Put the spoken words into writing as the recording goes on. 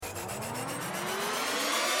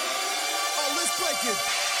Welcome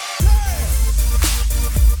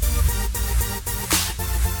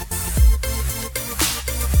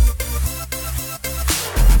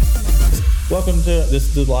to this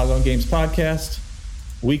is the Log On Games podcast,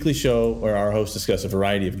 weekly show where our hosts discuss a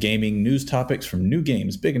variety of gaming news topics from new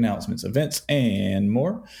games, big announcements, events, and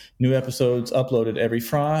more. New episodes uploaded every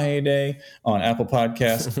Friday on Apple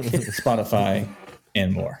Podcasts, Spotify,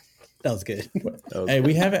 and more. That was good. Hey,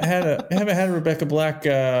 we haven't had a Rebecca Black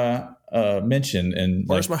mention in.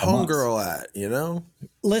 Where's my homegirl at? You know.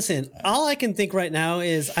 Listen, all I can think right now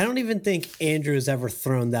is I don't even think Andrew's ever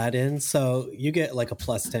thrown that in, so you get like a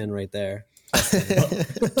 +10 right there.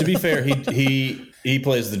 To be fair, he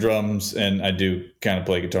plays the drums, and I do kind of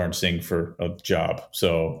play guitar and sing for a job.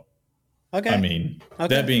 So, okay. I mean,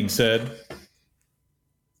 that being said,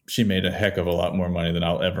 she made a heck of a lot more money than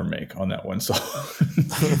I'll ever make on that one song.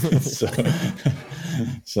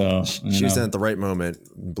 so she was at the right moment,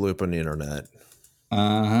 blew up on the internet.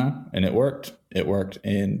 And it worked. It worked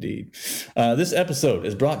indeed. This episode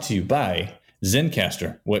is brought to you by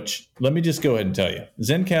Zencastr, which let me just go ahead and tell you,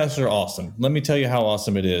 Zencastr are awesome. Let me tell you how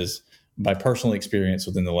awesome it is by personal experience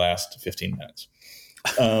within the last 15 minutes.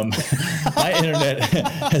 My internet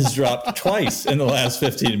has dropped twice in the last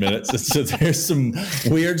 15 minutes. So there's some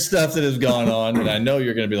weird stuff that has gone on, and I know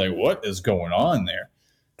you're going to be like, what is going on there?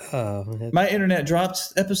 My internet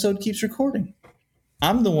drops, episode keeps recording.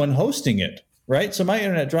 I'm the one hosting it, right? So my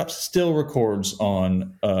internet drops, still records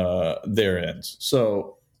on their ends.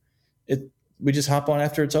 So we just hop on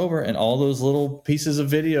after it's over, and all those little pieces of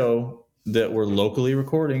video that we're locally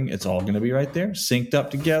recording, it's all going to be right there, synced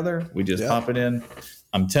up together. We just pop it in.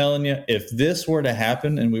 I'm telling you, if this were to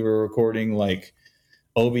happen and we were recording like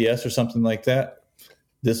OBS or something like that,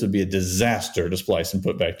 this would be a disaster to splice and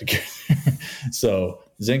put back together. So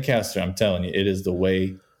Zencastr, I'm telling you, it is the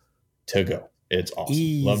way to go. It's awesome.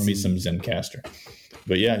 Easy. Love me some Zencastr.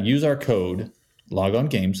 But yeah, use our code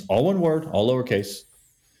LOGONGAMES, all one word, all lowercase,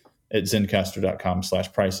 at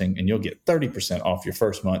zencastr.com/pricing, and you'll get 30% off your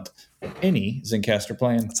first month of any Zencastr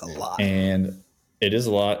plan. That's a lot. And it is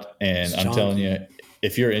a lot. And I'm telling you,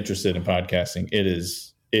 if you're interested in podcasting, it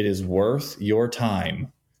is worth your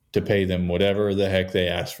time to pay them whatever the heck they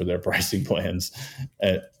ask for their pricing plans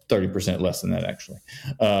at 30% less than that, actually,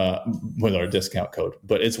 with our discount code.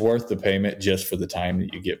 But it's worth the payment just for the time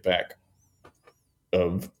that you get back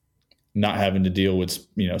of not having to deal with,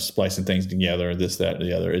 splicing things together, this, that, and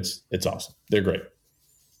the other. It's awesome. They're great.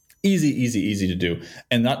 Easy to do.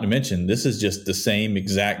 And not to mention, this is just the same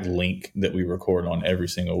exact link that we record on every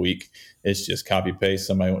single week. It's just copy paste.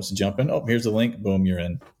 Somebody wants to jump in. Oh, here's the link. Boom, you're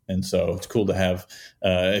in. And so it's cool to have,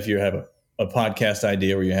 if you have a podcast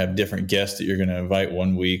idea where you have different guests that you're going to invite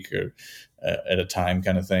one week or at a time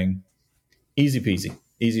kind of thing. Easy peasy.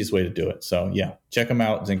 Easiest way to do it. So yeah, check them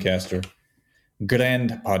out. Zencastr.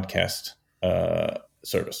 Grand podcast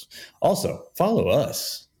service. Also, follow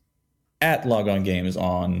us at Log On Games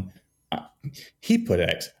on he put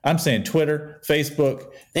X. I'm saying Twitter,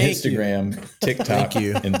 Facebook, Instagram, TikTok,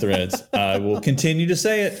 and Threads. I will continue to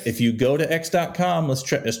say it. If you go to x.com, let's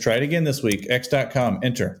try it again this week. X.com,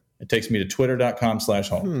 enter. It takes me to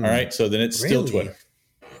twitter.com/home. All right, so then it's still Twitter.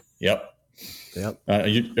 Yep. Are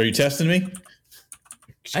you testing me?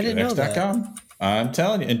 I didn't know that. I'm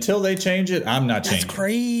telling you, until they change it, I'm not changing. That's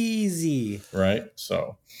crazy. Right?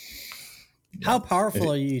 So. How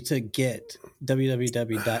powerful are you to get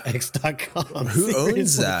www.x.com? Who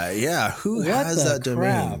owns that? Yeah, who has that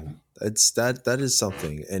domain? That is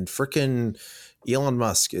something. And frickin' Elon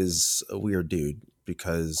Musk is a weird dude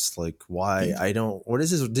because, like, why? What is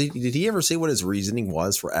his? Did he ever say what his reasoning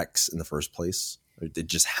was for X in the first place? Or did it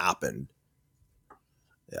just happen?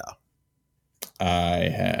 Yeah. I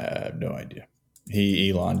have no idea. He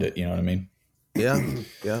Elon'd it, you know what I mean? Yeah.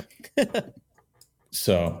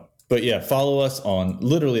 So, but yeah, follow us on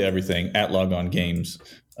literally everything at Log On Games.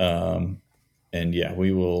 And yeah,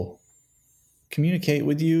 we will communicate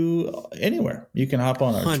with you anywhere. You can hop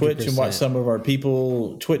on our 100%. Twitch and watch some of our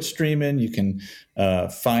people Twitch streaming. You can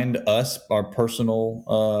find us, our personal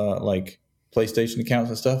like PlayStation accounts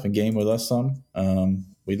and stuff, and game with us some.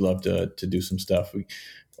 We'd love to do some stuff. We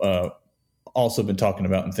also been talking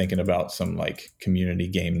about and thinking about some like community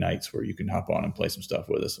game nights where you can hop on and play some stuff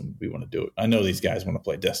with us, and we want to do it. I know these guys want to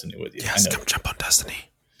play Destiny with you. Yes, come jump on Destiny.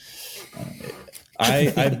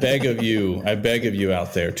 I beg of you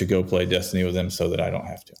out there to go play Destiny with them so that I don't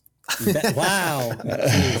have to. Wow.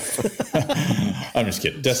 I'm just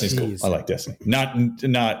kidding. Destiny's cool. I like Destiny.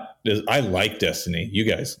 I like Destiny. You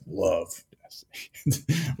guys love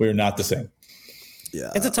Destiny. We're not the same.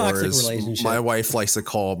 Yeah, it's a toxic relationship. My wife likes to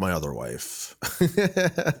call my other wife.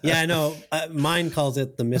 Yeah, I know. Mine calls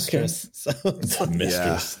it the mistress. Okay. So the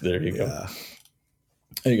mistress. Yeah. There you go. Yeah.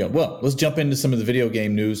 There you go. Well, let's jump into some of the video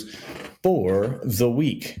game news for the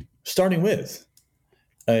week, starting with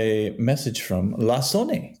a message from La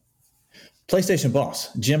Sony. PlayStation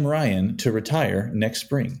boss Jim Ryan to retire next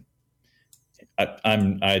spring.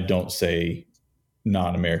 I don't say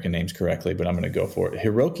non-American names correctly, but I'm going to go for it.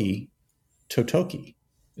 Hiroki Totoki.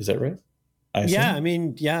 Is that right? Yeah, I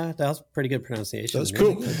mean, that was pretty good pronunciation. That's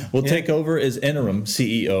cool. Will take over as interim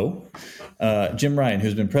CEO. Jim Ryan,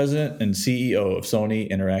 who's been president and CEO of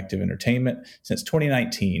Sony Interactive Entertainment since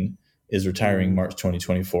 2019, is retiring March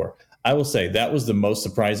 2024. I will say that was the most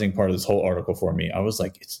surprising part of this whole article for me. I was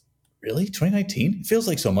like, it's really 2019? It feels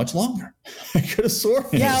like so much longer. I could have sworn.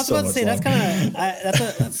 Yeah, I was about to say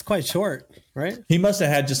that's quite short, right? He must have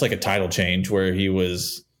had just like a title change where he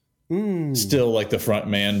was still like the front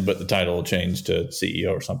man, but the title changed to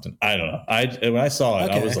CEO or something. I don't know. When I saw it,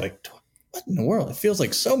 I was like, what in the world? It feels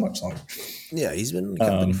like so much longer. Yeah, he's been in the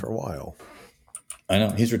company for a while. I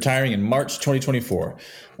know. He's retiring in March 2024.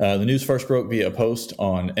 The news first broke via a post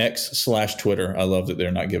on X/Twitter. I love that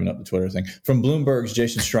they're not giving up the Twitter thing. From Bloomberg's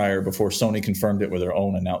Jason Schreier before Sony confirmed it with their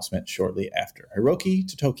own announcement shortly after. Hiroki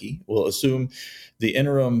Totoki will assume the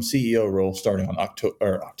interim CEO role starting on April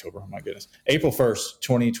 1st,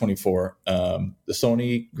 2024. The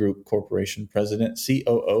Sony Group Corporation president,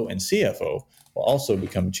 COO, and CFO will also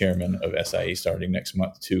become chairman of SIE starting next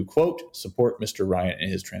month to, quote, support Mr. Ryan in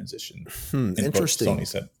his transition. Interesting. Quote, Sony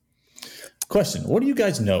said. Question. What do you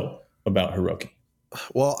guys know about Hiroki?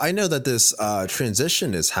 Well, I know that this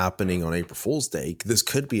transition is happening on April Fool's Day. This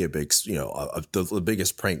could be a big, the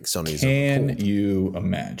biggest prank Sony's ever pulled. Can you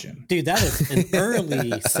imagine? Dude, that is an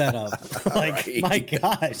early setup. Like, right. My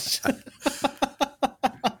gosh.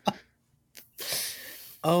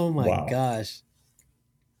 Oh my gosh.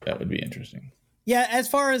 That would be interesting. Yeah, as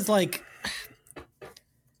far as the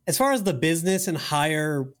business and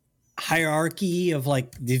hierarchy of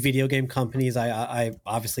like the video game companies, I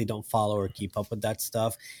obviously don't follow or keep up with that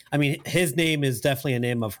stuff. I mean, his name is definitely a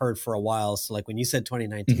name I've heard for a while. So like when you said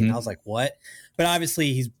 2019, I was like, what? But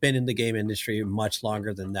obviously he's been in the game industry much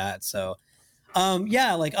longer than that. So I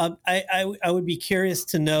would be curious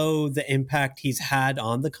to know the impact he's had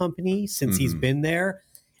on the company since he's been there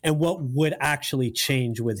and what would actually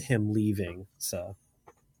change with him leaving. So.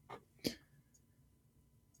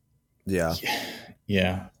 Yeah.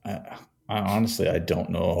 I honestly, I don't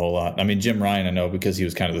know a whole lot. I mean, Jim Ryan, I know because he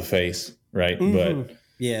was kind of the face, right? But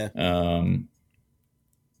I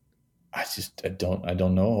don't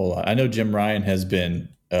know a whole lot. I know Jim Ryan has been,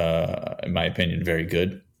 in my opinion, very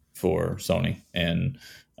good for Sony, and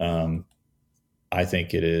I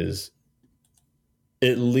think it is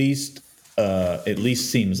at least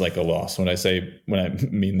seems like a loss. When I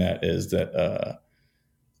mean that is that,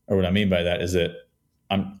 or what I mean by that is that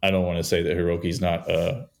I don't want to say that Hiroki's not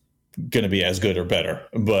going to be as good or better,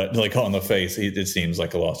 but like on the face, it seems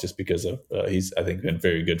like a loss just because of he's, I think, been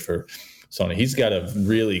very good for Sony. He's got a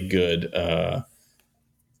really good, I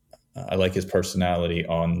like his personality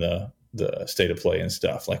on the state of play and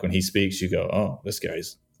stuff. Like when he speaks, you go, oh, this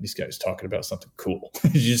guy's talking about something cool.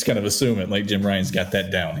 You just kind of assume it. Like Jim Ryan's got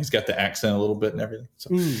that down. He's got the accent a little bit and everything.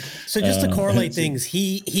 So just to correlate things,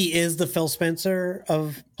 he is the Phil Spencer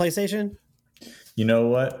of PlayStation. You know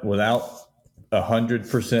what? Without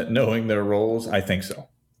 100% knowing their roles, I think so.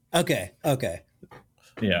 Okay.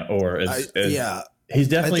 Yeah, or he's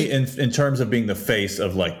definitely in terms of being the face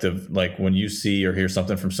of like when you see or hear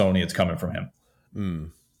something from Sony, it's coming from him.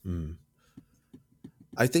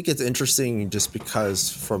 I think it's interesting just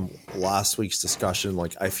because from last week's discussion,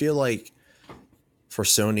 like I feel like for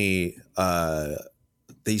Sony,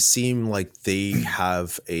 they seem like they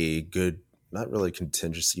have a good, not really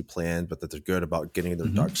contingency plan, but that they're good about getting their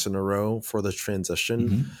ducks in a row for the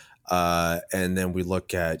transition. And then we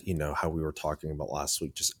look at, how we were talking about last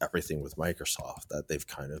week, just everything with Microsoft, that they've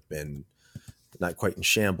kind of been not quite in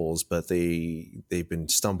shambles, but they've been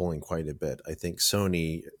stumbling quite a bit. I think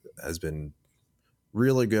Sony has been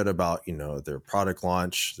really good about, their product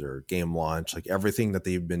launch, their game launch, like everything that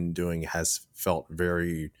they've been doing has felt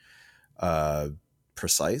very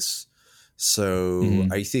precise. So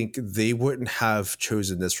I think they wouldn't have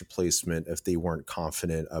chosen this replacement if they weren't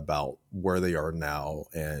confident about where they are now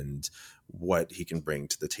and what he can bring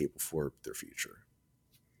to the table for their future.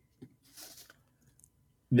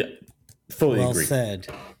 Yeah, fully well agree. Said.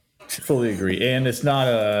 Fully agree. And it's not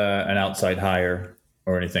an outside hire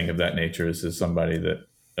or anything of that nature. This is somebody that,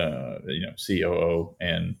 COO,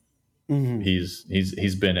 and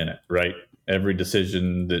he's been in it, right? every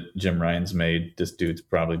decision that Jim Ryan's made, this dude's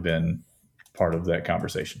probably been part of that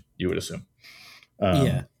conversation, you would assume.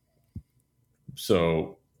 Yeah.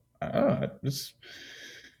 So it's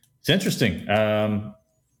interesting. I'm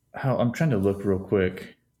trying to look real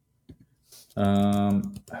quick. How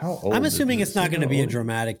old? I'm assuming it's not going to be a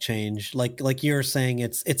dramatic change. Like you're saying,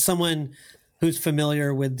 it's someone who's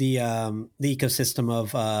familiar with the ecosystem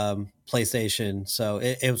of PlayStation. So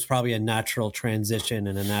it was probably a natural transition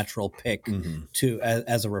and a natural pick to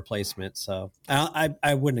as a replacement. So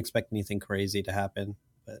I wouldn't expect anything crazy to happen.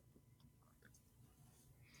 But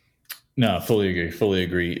no, fully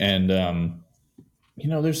agree. And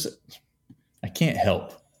I can't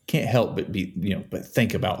help but be, but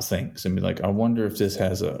think about things and be like, I wonder if this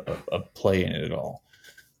has a play in it at all.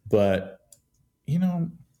 But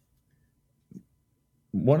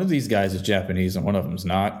one of these guys is Japanese and one of them's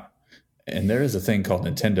not. And there is a thing called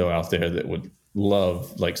Nintendo out there that would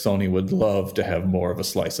love, like Sony would love to have more of a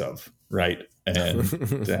slice of, right? And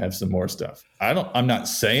to have some more stuff. I'm not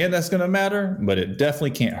saying that's going to matter, but it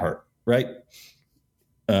definitely can't hurt, right?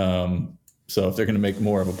 So if they're going to make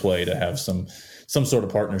more of a play to have some sort of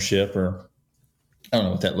partnership, or I don't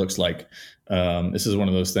know what that looks like. This is one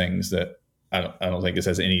of those things that I don't think it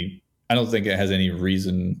has any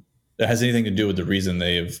reason. It has anything to do with the reason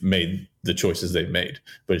they have made the choices they've made,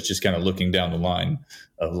 but it's just kind of looking down the line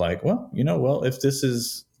of like, well, if this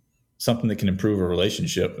is something that can improve a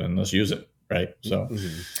relationship, then let's use it. Right.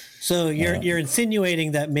 So you're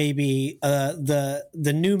insinuating that maybe the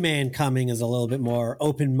new man coming is a little bit more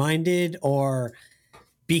open-minded, or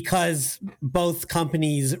because both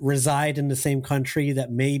companies reside in the same country,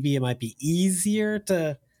 that maybe it might be easier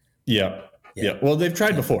to. Yeah. Well, they've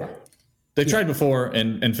tried before. They tried before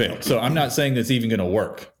and failed. So I'm not saying that's even going to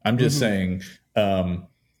work. I'm just saying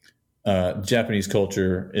Japanese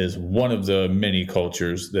culture is one of the many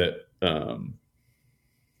cultures that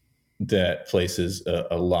that places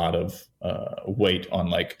a lot of weight on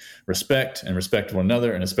like respect and one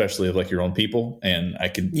another, and especially of like your own people. And I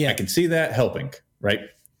can see that helping, right?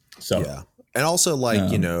 So yeah. And also like,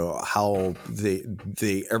 how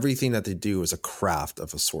they everything that they do is a craft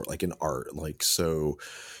of a sort, like an art. Like, so,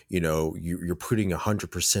 you're putting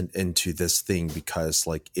 100% into this thing because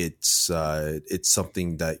like it's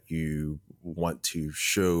something that you want to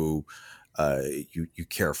show you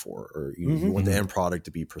care for, or you want the end product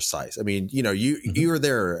to be precise. I mean, you were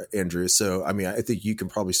there, Andrew. So, I mean, I think you can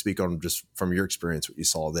probably speak on just from your experience, what you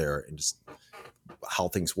saw there and just how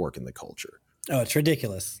things work in the culture. Oh, it's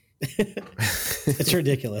ridiculous. It's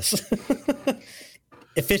ridiculous.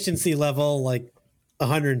 Efficiency level, like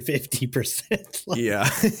 150%. Yeah.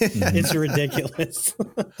 It's ridiculous.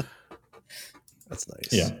 That's nice.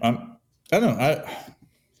 Yeah. I don't know.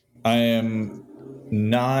 I am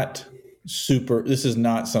not super, this is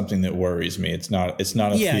not something that worries me. It's not a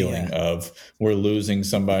feeling of we're losing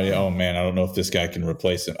somebody. Oh man, I don't know if this guy can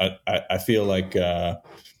replace him. I feel like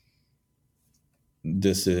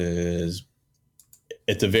this is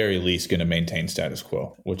at the very least going to maintain status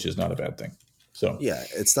quo, which is not a bad thing. So yeah,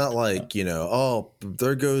 it's not like, oh,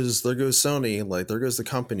 there goes Sony, like there goes the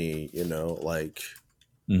company, like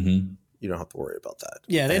you don't have to worry about that.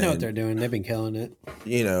 Yeah, they know what they're doing. They've been killing it.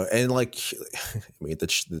 And like, I mean,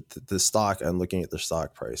 the stock, I'm looking at the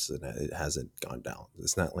stock price and it hasn't gone down.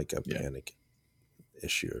 It's not like a panic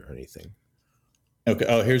issue or anything. Okay.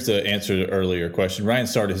 Oh, here's the answer to the earlier question. Ryan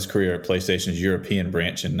started his career at PlayStation's European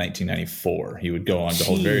branch in 1994. He would go on to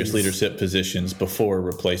hold various leadership positions before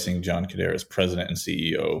replacing John Kodera as president and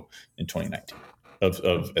CEO in 2019 of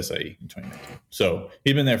SIE in 2019. So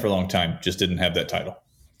he'd been there for a long time, just didn't have that title.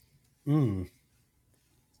 Man,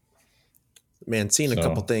 seen a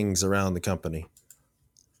couple things around the company.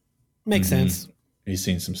 Makes sense. He's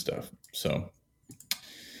seen some stuff. So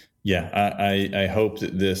yeah, I hope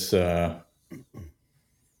that this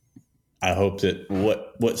I hope that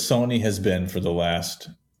what Sony has been for the last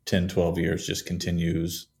 10, 12 years just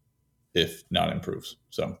continues, if not improves.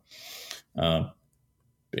 So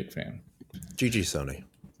big fan. GG Sony.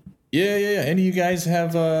 Yeah. Any of you guys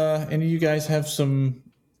have some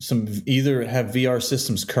either have VR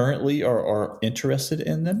systems currently or are interested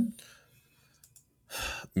in them?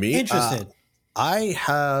 Me? Interested. I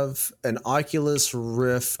have an Oculus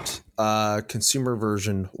Rift consumer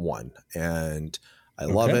version 1, and I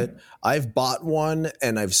love it. I've bought one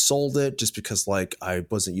and I've sold it just because like I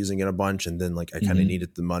wasn't using it a bunch, and then like I kind of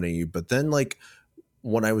needed the money. But then like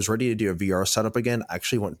when I was ready to do a VR setup again, I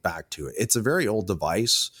actually went back to it. It's a very old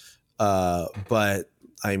device, but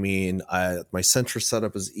I mean, my sensor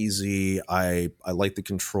setup is easy. I like the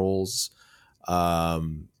controls.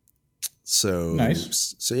 So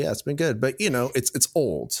nice. So yeah, it's been good, but it's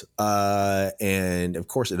old, and of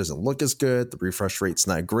course it doesn't look as good. The refresh rate's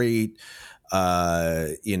not great,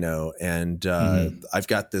 and I've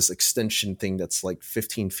got this extension thing that's like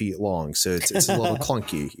 15 feet long, so it's a little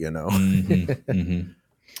clunky,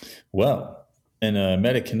 Well, in a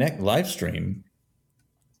MetaConnect live stream,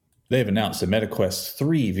 they've announced a MetaQuest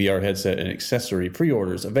 3 VR headset and accessory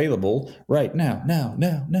pre-orders available right now.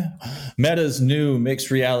 Meta's new mixed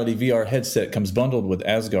reality VR headset comes bundled with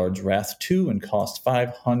Asgard's Wrath 2 and costs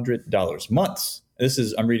 $500 months.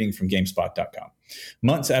 I'm reading from GameSpot.com.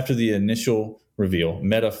 Months after the initial reveal,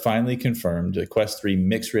 Meta finally confirmed the Quest 3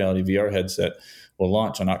 mixed reality VR headset will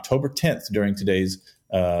launch on October 10th during today's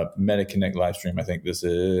MetaConnect live stream. I think it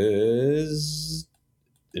is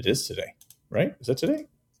today, right? Is that today?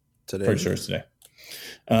 Today. Pretty sure it's today.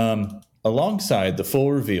 Alongside the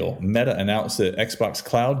full reveal, Meta announced that Xbox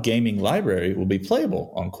Cloud Gaming Library will be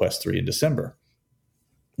playable on Quest 3 in December.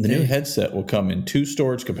 The new headset will come in 2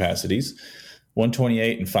 storage capacities,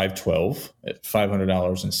 128 and 512 at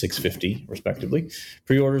 $500 and $650 respectively.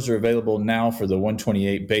 Pre-orders are available now for the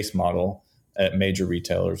 128 base model at major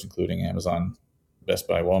retailers, including Amazon, Best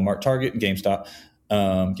Buy, Walmart, Target, and GameStop.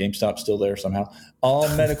 GameStop's still there somehow. All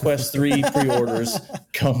MetaQuest 3 pre-orders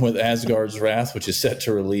come with Asgard's Wrath, which is set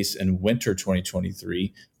to release in winter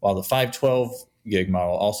 2023, while the 512 gig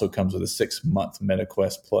model also comes with a 6-month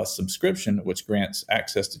MetaQuest Plus subscription, which grants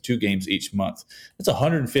access to 2 games each month. It's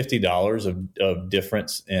 $150 of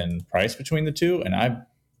difference in price between the two, and I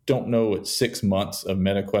don't know what 6 months of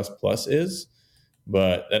MetaQuest Plus is,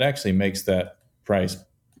 but that actually makes that price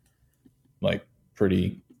like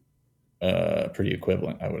pretty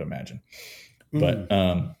equivalent, I would imagine. But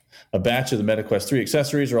a batch of the MetaQuest 3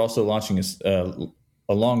 accessories are also launching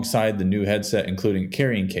alongside the new headset, including a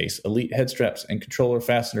carrying case, elite head straps, and controller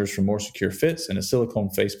fasteners for more secure fits, and a silicone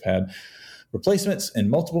face pad replacements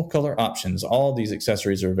and multiple color options. All these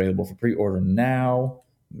accessories are available for pre-order now.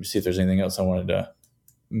 Let me see if there's anything else I wanted to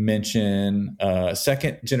mention.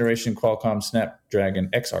 Second generation Qualcomm Snapdragon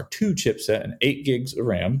XR2 chipset and 8 gigs of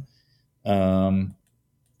RAM.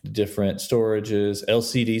 Different storages,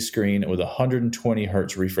 LCD screen with 120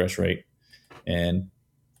 hertz refresh rate, and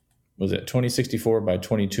was it 2064 by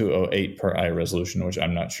 2208 per eye resolution, which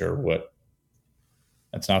I'm not sure what.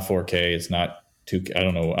 That's not 4K. It's not 2K. I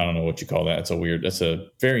don't know what you call that. That's a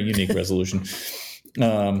very unique resolution.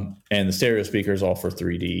 And the stereo speakers all for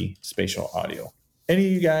 3D spatial audio. Any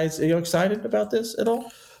of you guys, are you excited about this at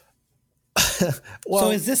all? Well, so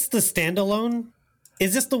is this the standalone?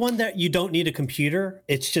 Is this the one that you don't need a computer?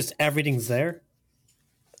 It's just everything's there?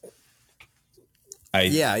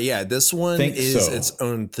 Yeah. This one is its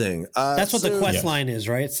own thing. That's what the Quest line is,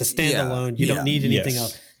 right? It's a standalone. You don't need anything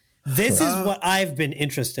else. This is what I've been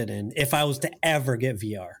interested in if I was to ever get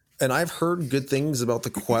VR. And I've heard good things about the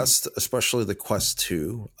Quest, especially the Quest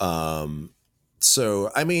 2.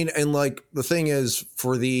 So, I mean, and like the thing is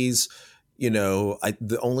for these,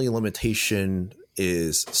 the only limitation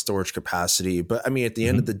is storage capacity. But I mean, at the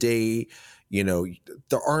end of the day,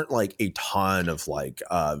 there aren't like a ton of like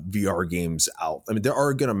VR games out. I mean, there are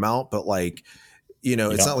a good amount, but like,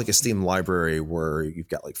 it's not like a Steam library where you've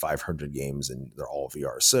got like 500 games and they're all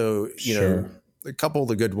VR. So, a couple of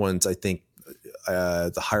the good ones, I think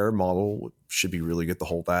the higher model should be really good to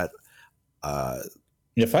hold that.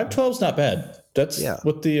 512 is not bad. That's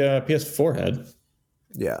what the PS4 had.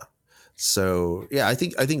 Yeah. So I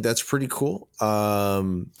think that's pretty cool.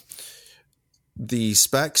 The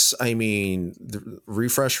specs, I mean, the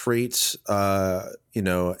refresh rate, and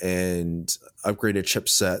upgraded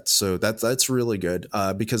chipset. So that's really good.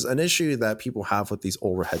 Because an issue that people have with these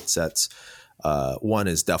older headsets, one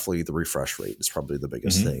is definitely the refresh rate is probably the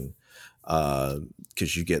biggest thing.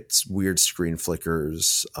 Because you get weird screen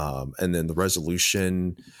flickers, and then the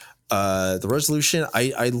resolution. I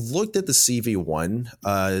looked at the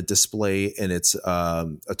CV1 display, and it's a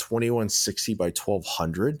 2160 by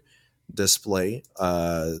 1200 display.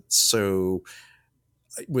 So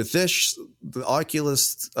with this, the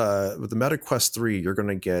Oculus, with the MetaQuest 3, you're going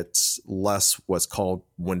to get less what's called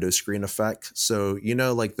window screen effect. So,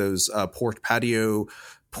 like those patio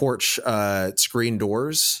porch screen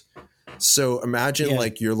doors. So imagine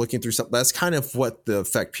like you're looking through something. That's kind of what the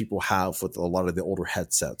effect people have with a lot of the older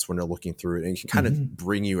headsets when they're looking through it, and it can kind of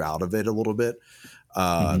bring you out of it a little bit.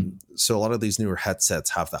 So a lot of these newer headsets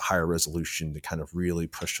have that higher resolution to kind of really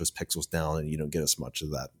push those pixels down, and you don't get as much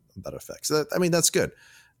of that effect. So that's good.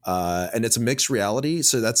 And it's a mixed reality.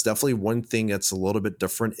 So that's definitely one thing that's a little bit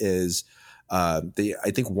different is I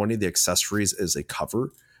think one of the accessories is a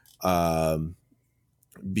cover.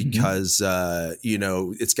 because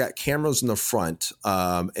it's got cameras in the front,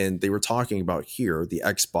 and they were talking about here the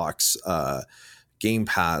Xbox Game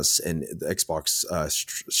Pass and the Xbox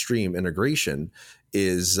Stream integration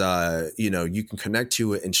is you can connect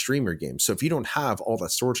to it and stream your games. So if you don't have all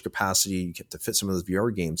that storage capacity you get to fit some of those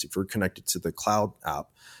VR games, if you're connected to the cloud app,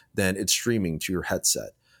 then it's streaming to your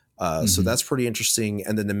headset. So that's pretty interesting.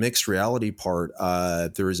 And then the mixed reality part,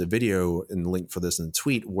 there is a video and link for this in the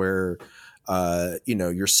tweet where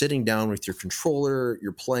you're sitting down with your controller,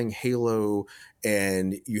 you're playing Halo,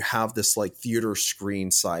 and you have this like theater screen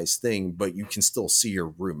size thing, but you can still see your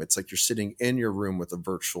room. It's like you're sitting in your room with a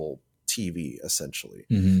virtual TV essentially.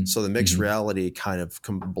 So the mixed reality kind of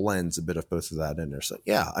blends a bit of both of that in there. So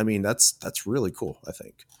yeah, I mean, that's really cool, I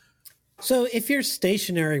think. So if you're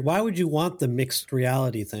stationary, why would you want the mixed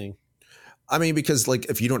reality thing? I mean, because like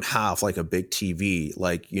if you don't have like a big TV,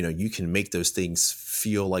 like, you can make those things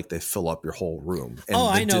feel like they fill up your whole room. And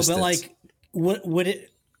I know, but like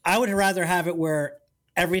I would rather have it where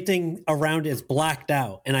everything around is blacked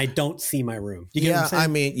out and I don't see my room. You get what I'm saying? I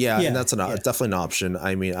mean, and that's definitely an option.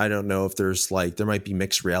 I mean, I don't know if there might be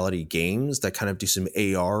mixed reality games that kind of do some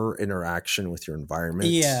AR interaction with your environment.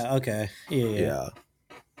 Yeah. Okay. Yeah.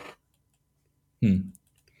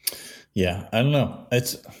 Yeah. I don't know.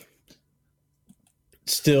 It's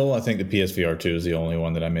still, I think the PSVR 2 is the only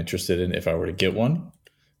one that I'm interested in if I were to get one,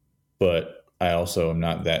 but I also am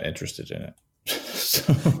not that interested in it.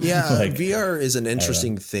 So, VR is an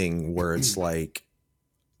interesting thing where it's like,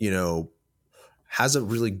 hasn't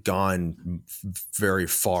really gone very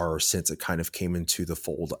far since it kind of came into the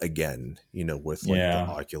fold again, with like the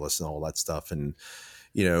Oculus and all that stuff. And,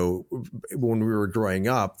 when we were growing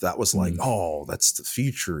up, that was like, oh, that's the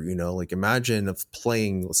future, like imagine of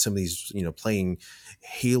playing some of these, playing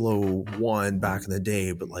Halo 1 back in the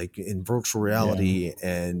day, but like in virtual reality.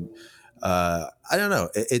 And I don't know,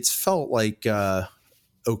 it's felt like,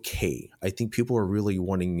 okay. I think people are really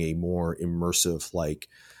wanting a more immersive, like,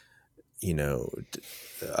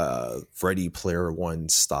 Ready Player One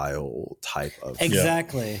style type of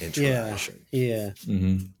interaction. Yeah.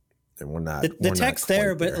 And we're not the tech's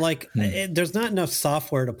there, but like there's not enough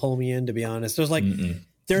software to pull me in, to be honest. There's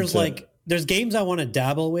like there's games I want to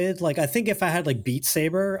dabble with. Like I think if I had like Beat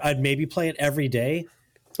Saber, I'd maybe play it every day.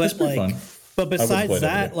 But like fun. But besides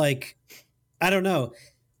that, like I don't know.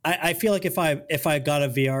 I feel like if I got a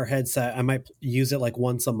VR headset, I might use it like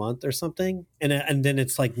once a month or something, and then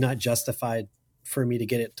it's like not justified for me to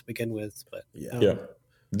get it to begin with. But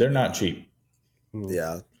they're not cheap.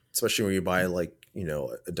 Yeah, especially when you buy like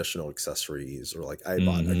additional accessories, or like I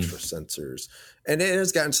bought extra sensors, and it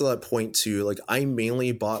has gotten to that point too. Like I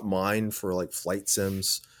mainly bought mine for like flight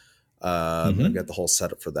sims. I've got the whole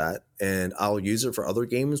setup for that, and I'll use it for other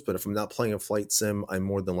games. But if I'm not playing a flight sim, I'm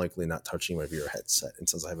more than likely not touching my VR headset. And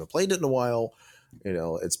since I haven't played it in a while,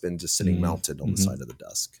 it's been just sitting mounted on the side of the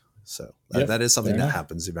desk. So that is something that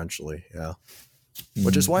happens eventually. Yeah.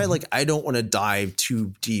 Which is why, like, I don't want to dive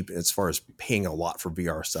too deep as far as paying a lot for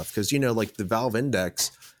VR stuff. Because, like the Valve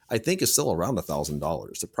Index, I think is still around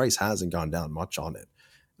 $1,000. The price hasn't gone down much on it.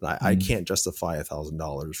 And I can't justify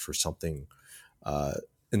 $1,000 for something,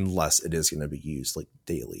 unless it is going to be used like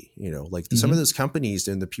daily, like some of those companies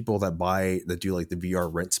and the people that do like the VR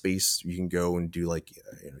rent space, you can go and do like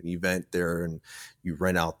an event there and you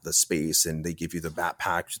rent out the space and they give you the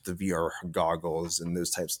backpack, the VR goggles and those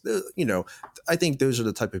types, I think those are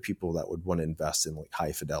the type of people that would want to invest in like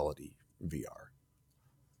high fidelity VR.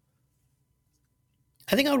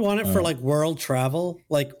 I think I would want it for like world travel,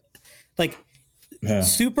 like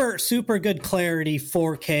super good clarity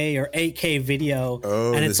 4K or 8K video.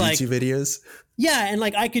 Oh, and it's like YouTube videos. Yeah, and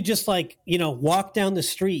like I could just like, walk down the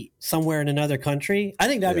street somewhere in another country. I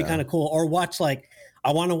think that'd be kind of cool. Or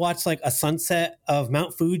I want to watch like a sunset of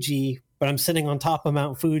Mount Fuji, but I'm sitting on top of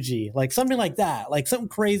Mount Fuji. Like something like that. Like something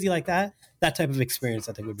crazy like that. That type of experience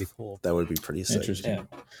I think would be cool. That would be pretty sick. Interesting.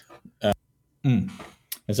 Yeah.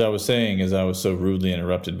 As I was saying, as I was so rudely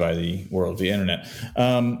interrupted by the world of the internet,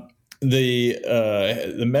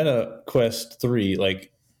 the Meta Quest 3,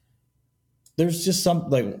 like there's just some,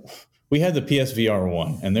 like we had the PSVR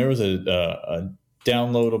 1 and there was a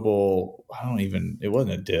downloadable, it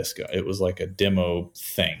wasn't a disc, it was like a demo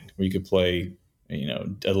thing where you could play,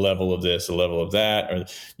 a level of this, a level of that, or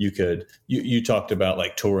you talked about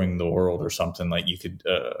like touring the world or something, like you could,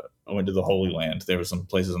 I went to the Holy Land. There were some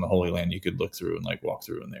places in the Holy Land you could look through and like walk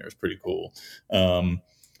through in there. It was pretty cool.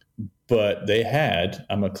 But they had,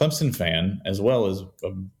 I'm a Clemson fan as well as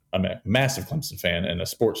I'm a massive Clemson fan and a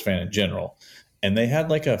sports fan in general. And they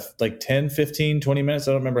had like 10, 15, 20 minutes.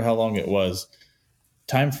 I don't remember how long it was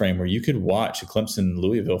time frame where you could watch a Clemson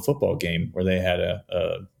Louisville football game where they had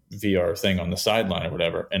a VR thing on the sideline or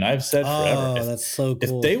whatever. And I've said forever, that's so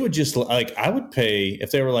cool. If they would just like, I would pay,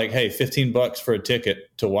 if they were like, hey, $15 for a ticket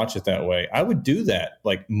to watch it that way, I would do that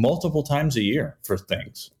like multiple times a year for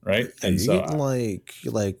things. Right. And you get like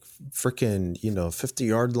freaking,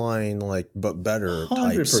 50-yard line, like, but better 100%,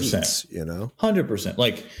 type seats, 100%.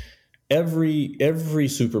 Like every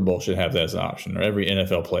Super Bowl should have that as an option, or every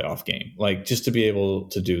NFL playoff game, like just to be able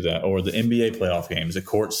to do that, or the NBA playoff games, a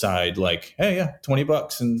courtside, like, hey, yeah,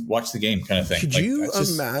 $20 and watch the game kind of thing. Could you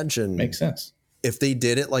imagine? Makes sense. If they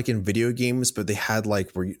did it like in video games, but they had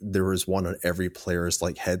like where there was one on every player's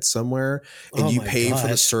like head somewhere, and you pay for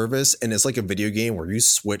the service, and it's like a video game where you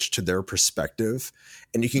switch to their perspective,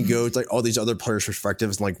 and you can go to like all these other players'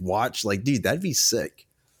 perspectives and like watch, like, dude, that'd be sick.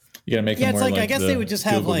 You gotta make them wear, like I guess they would just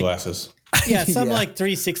have Google like glasses. Yeah, some like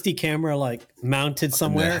 360 camera like mounted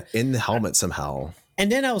somewhere in the helmet somehow.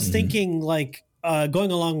 And then I was thinking like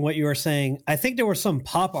going along what you were saying, I think there were some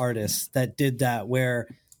pop artists that did that where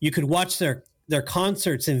you could watch their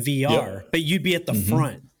concerts in VR, but you'd be at the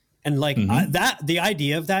front. And like the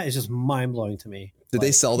idea of that is just mind blowing to me. Did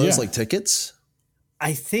they sell those like tickets?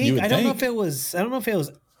 I think I don't know if it was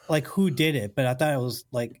like who did it, but I thought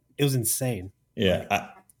it was insane. Yeah.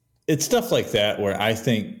 It's stuff like that where I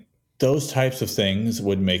think those types of things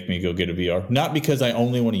would make me go get a VR. Not because I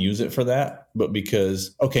only want to use it for that, but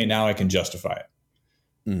because, okay, now I can justify it.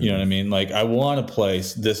 You know what I mean? Like, I want to play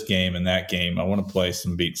this game and that game. I want to play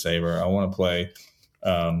some Beat Saber. I want to play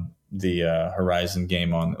the Horizon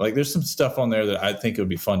game on. Like, there's some stuff on there that I think it would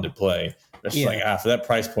be fun to play. It's like, for that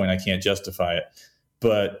price point, I can't justify it.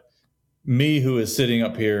 But me, who is sitting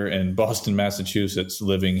up here in Boston, Massachusetts,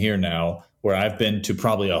 living here now, where I've been to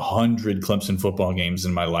probably 100 Clemson football games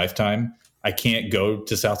in my lifetime, I can't go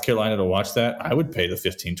to South Carolina to watch that. I would pay the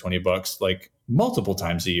 $15-20 like multiple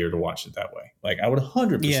times a year to watch it that way. Like, I would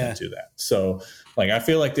 100% do that. So like, I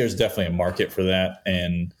feel like there's definitely a market for that.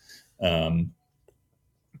 And I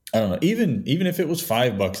don't know, even if it was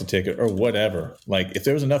 $5 a ticket or whatever, like if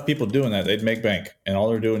there was enough people doing that, they'd make bank, and all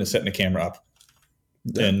they're doing is setting the camera up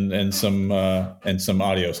and some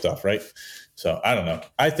audio stuff. Right. So I don't know.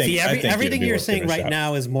 I think everything you're saying right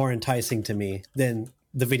now is more enticing to me than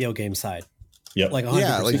the video game side. Yep. Like 100%.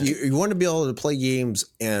 Yeah, like you want to be able to play games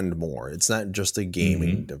and more. It's not just a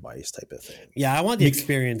gaming device type of thing. Yeah, I want the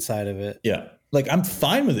experience side of it. Yeah. Like, I'm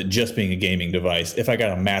fine with it just being a gaming device if I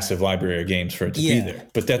got a massive library of games for it to be there.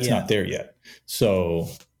 But that's not there yet. So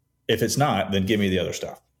if it's not, then give me the other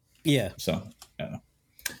stuff. Yeah. So I don't know.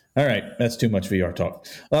 All right, that's too much VR talk.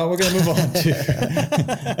 We're going to move on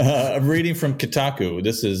to a reading from Kotaku.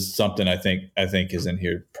 This is something I think is in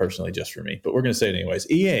here personally just for me, but we're going to say it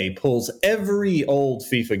anyways. EA pulls every old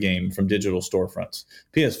FIFA game from digital storefronts.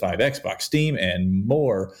 PS5, Xbox, Steam, and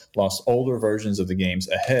more lost older versions of the games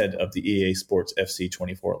ahead of the EA Sports FC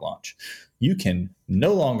 24 launch. You can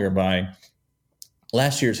no longer buy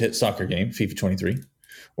last year's hit soccer game, FIFA 23,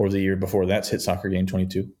 or the year before that's hit soccer game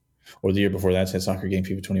 22. Or the year before that's hit soccer game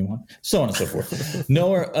FIFA 21, so on and so forth.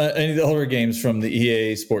 Nor any of the older games from the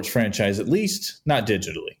EA Sports franchise, at least not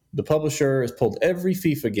digitally. The publisher has pulled every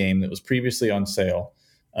FIFA game that was previously on sale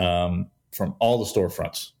from all the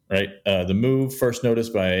storefronts. Right, the move, first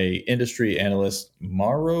noticed by industry analyst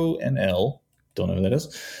Maro NL, don't know who that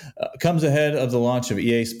is, comes ahead of the launch of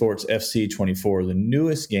EA Sports FC 24, the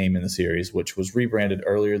newest game in the series, which was rebranded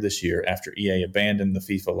earlier this year after EA abandoned the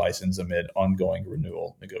FIFA license amid ongoing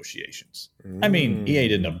renewal negotiations. I mean, EA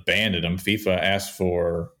didn't abandon them. FIFA asked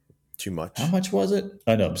for too much. How much was it?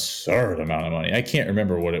 An absurd amount of money. I can't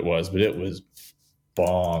remember what it was, but it was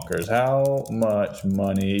bonkers. How much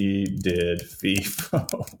money did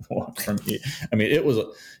FIFA want from EA? I mean, it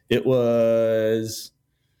was.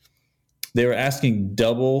 They were asking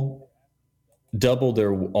double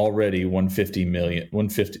their already 150 million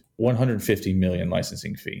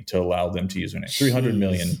licensing fee to allow them to use their name. 300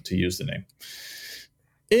 million to use the name.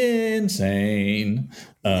 Insane.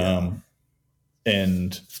 And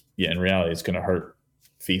in reality, it's going to hurt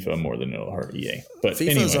FIFA more than it'll hurt EA. But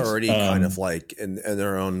FIFA's already kind of like in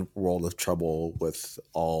their own world of trouble with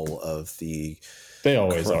all of the. They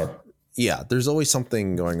always are. Yeah, there's always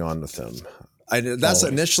something going on with them. That's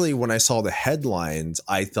initially when I saw the headlines,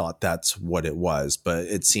 I thought that's what it was, but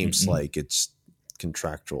it seems like it's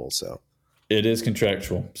contractual. So it is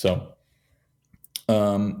contractual. So,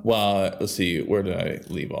 let's see, where did I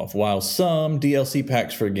leave off? While some DLC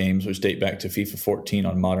packs for games which date back to FIFA 14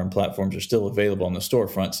 on modern platforms are still available on the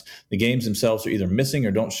storefronts, the games themselves are either missing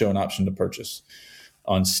or don't show an option to purchase.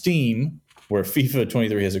 On Steam, where FIFA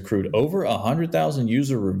 23 has accrued over 100,000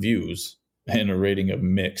 user reviews, and a rating of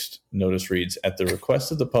mixed. Notice reads, at the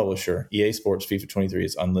request of the publisher, EA Sports FIFA 23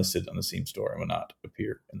 is unlisted on the Steam store and will not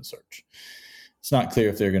appear in the search. It's not clear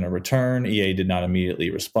if they're going to return. EA did not immediately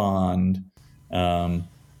respond. I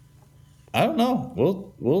don't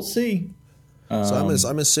know. We'll see. So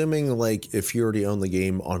I'm assuming like if you already own the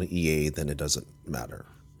game on EA, then it doesn't matter.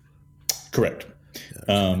 Correct.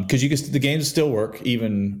 Because the games still work.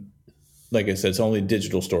 Even like I said, it's only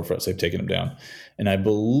digital storefronts. They've taken them down, and I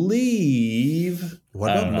believe.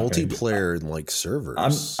 What about multiplayer and like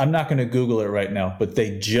servers? I'm not going to Google it right now, but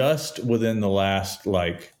they just within the last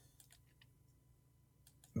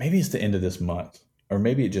maybe it's the end of this month, or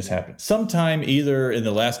maybe it just happened sometime either in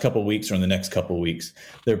the last couple of weeks or in the next couple of weeks.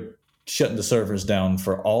 They're shutting the servers down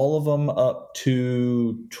for all of them up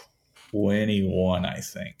to 21, I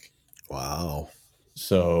think. Wow.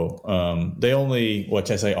 So they only,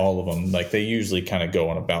 I say all of them, like they usually kind of go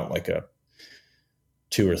on about like a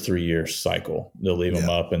 2 or 3 year cycle. They'll leave them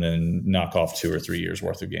up and then knock off 2 or 3 years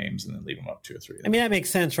worth of games and then leave them up 2 or 3. I mean, that makes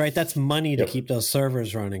sense, right? That's money to keep those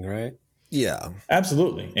servers running, right? Yeah,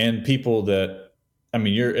 absolutely. And people that, I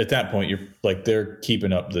mean, you're at that point, you're like, they're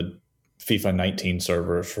keeping up the FIFA 19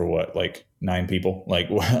 servers for what, like 9 people? Like,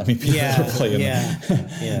 I mean, people are playing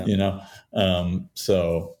them, you know?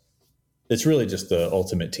 So it's really just the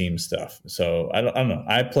Ultimate Team stuff. So I don't know.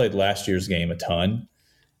 I played last year's game a ton.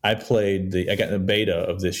 I got the beta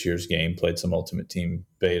of this year's game, played some Ultimate Team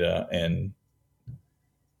beta, and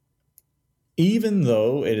even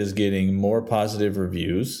though it is getting more positive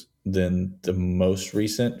reviews than the most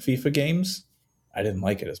recent FIFA games, I didn't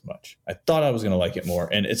like it as much. I thought I was going to like it more.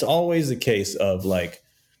 And it's always the case of like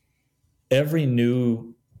every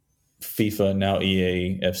new FIFA, now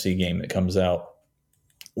EA FC game that comes out,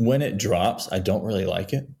 when it drops, I don't really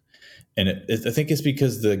like it. And I think it's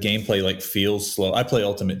because the gameplay like feels slow. I play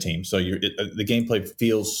Ultimate Team, so the gameplay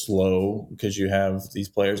feels slow because you have these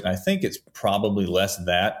players. And I think it's probably less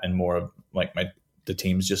that and more of like the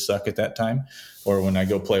teams just suck at that time. Or when I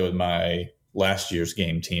go play with my last year's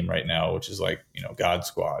game team right now, which is like, God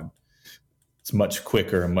Squad, it's much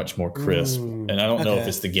quicker and much more crisp. And I don't know if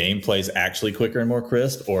it's the gameplay is actually quicker and more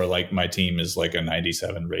crisp, or like my team is like a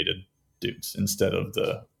 97 rated dudes instead of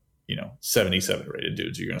the 77 rated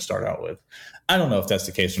dudes you're going to start out with. I don't know if that's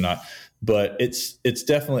the case or not, but it's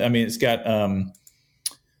definitely, I mean, it's got blah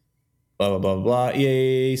blah blah blah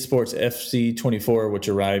EA Sports FC 24, which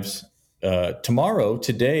arrives tomorrow.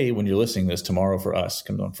 Today, when you're listening to this, tomorrow for us,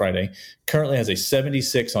 comes on Friday, currently has a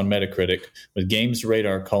 76 on Metacritic, with Games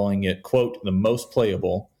Radar calling it, quote, the most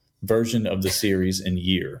playable version of the series in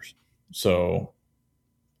years. So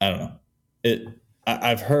I don't know.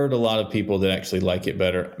 I've heard a lot of people that actually like it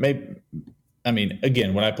better. Maybe, I mean,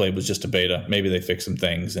 again, when I played, it was just a beta. Maybe they fix some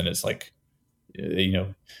things and it's like,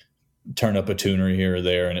 turn up a tuner here or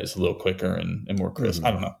there and it's a little quicker and more crisp. Mm-hmm.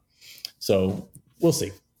 I don't know. So we'll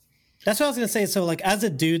see. That's what I was going to say. So like as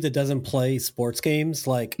a dude that doesn't play sports games,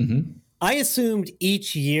 like I assumed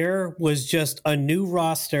each year was just a new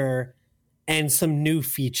roster and some new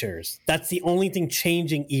features. That's the only thing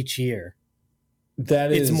changing each year.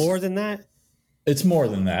 It's more than that? It's more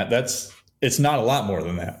than that. It's not a lot more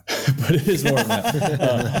than that, but it is more than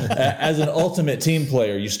that. As an Ultimate Team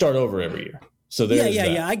player, you start over every year. So there's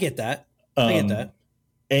yeah. I get that. I get that.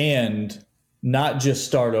 And not just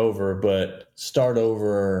start over, but start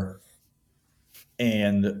over,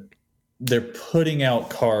 and they're putting out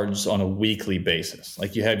cards on a weekly basis.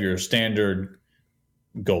 Like you have your standard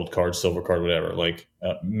gold card, silver card, whatever. Like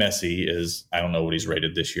Messi is, I don't know what he's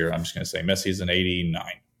rated this year. I'm just going to say Messi is an 89.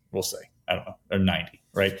 We'll say, I don't know, or 90,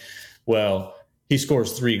 right? Well, he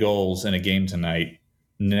scores 3 goals in a game tonight.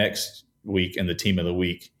 Next week in the team of the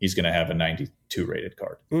week, he's going to have a 92 rated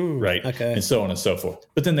card, right? Okay. And so on and so forth.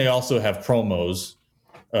 But then they also have promos.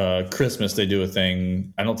 Christmas, they do a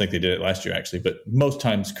thing. I don't think they did it last year, actually, but most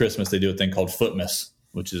times Christmas, they do a thing called Footmas,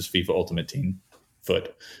 which is FIFA Ultimate Team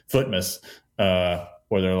Footmas, where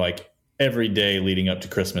they're like, every day leading up to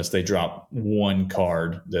Christmas, they drop one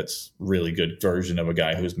card that's really good version of a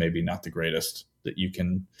guy who's maybe not the greatest that you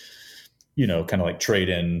can, kind of like trade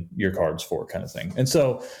in your cards for kind of thing. And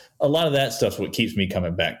so a lot of that stuff's what keeps me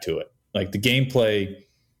coming back to it. Like the gameplay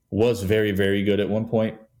was very, very good at one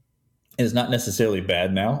point. And it's not necessarily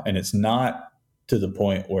bad now. And it's not to the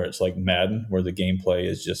point where it's like Madden, where the gameplay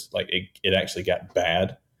is just like it actually got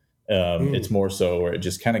bad. It's more so where it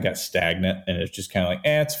just kind of got stagnant and it's just kind of like,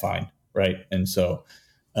 it's fine. Right. And so,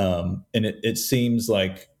 and it seems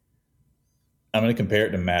like I'm going to compare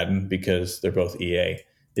it to Madden because they're both EA.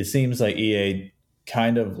 It seems like EA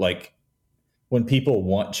kind of like when people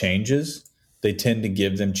want changes, they tend to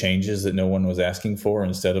give them changes that no one was asking for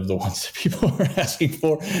instead of the ones that people were asking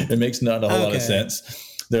for. It makes not a whole lot of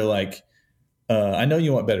sense. They're like, I know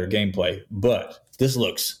you want better gameplay, but this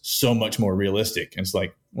looks so much more realistic. And it's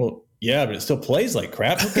like, well, yeah, but it still plays like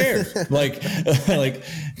crap. Who cares? like Destiny's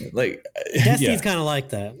kind of like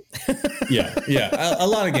that. yeah. A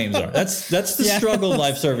lot of games are. That's the struggle of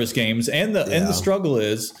live service games, and the struggle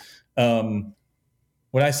is when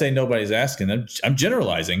I say nobody's asking, I'm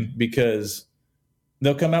generalizing, because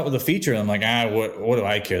they'll come out with a feature and I'm like, what do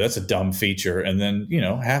I care? That's a dumb feature, and then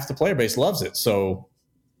half the player base loves it. So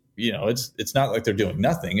it's not like they're doing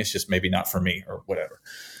nothing. It's just maybe not for me or whatever.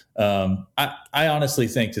 I honestly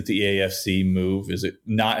think that the AFC move is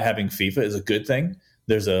not having FIFA is a good thing.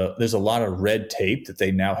 There's a lot of red tape that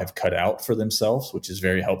they now have cut out for themselves, which is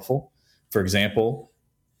very helpful. For example,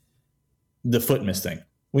 the foot miss thing.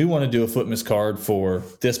 We want to do a foot miss card for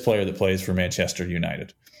this player that plays for Manchester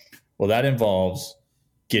United. Well, that involves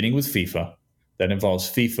getting with FIFA. That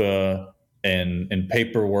involves FIFA and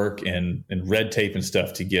paperwork and red tape and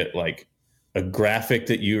stuff to get like a graphic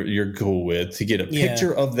that you're cool with, to get a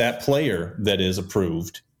picture of that player that is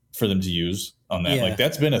approved for them to use on that. Like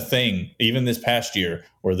that's been a thing even this past year,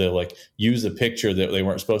 where they'll like use a picture that they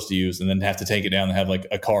weren't supposed to use and then have to take it down and have like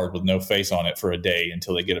a card with no face on it for a day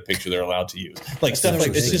until they get a picture they're allowed to use. Like stuff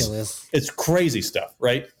like it's crazy stuff,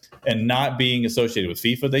 right? And not being associated with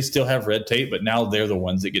FIFA, they still have red tape, but now they're the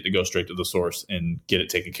ones that get to go straight to the source and get it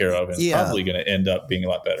taken care of, and it's probably going to end up being a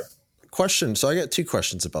lot better. Question. So I got two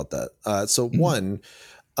questions about that. So one,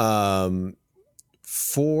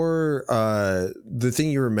 for the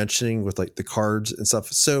thing you were mentioning with like the cards and stuff.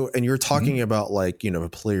 So, and you're talking about like, a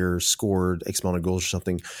player scored X amount of goals or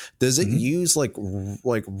something. Does it use like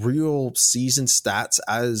real season stats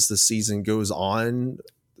as the season goes on?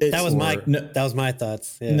 That was my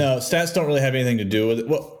thoughts. Yeah. No, stats don't really have anything to do with it.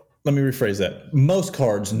 Well, let me rephrase that. Most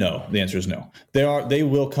cards, no. The answer is no. They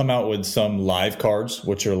will come out with some live cards,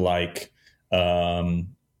 which are like they'll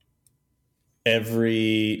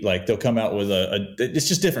come out with it's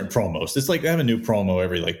just different promos. It's like they have a new promo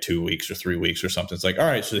every like 2 weeks or 3 weeks or something. It's like, all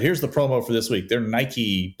right, so here's the promo for this week. They're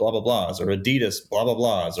Nike blah blah blahs or Adidas blah blah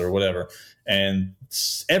blahs or whatever. And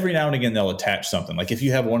every now and again they'll attach something. Like if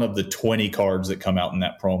you have one of the 20 cards that come out in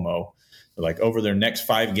that promo, like over their next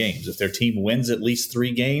 5 games, if their team wins at least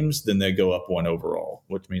 3 games, then they go up 1 overall,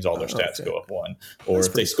 which means all their stats go up 1. Or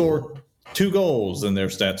if they score 2 goals, then their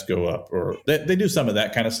stats go up. Or they do some of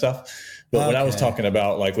that kind of stuff. But what I was talking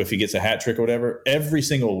about, like if he gets a hat trick or whatever, every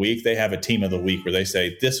single week they have a team of the week where they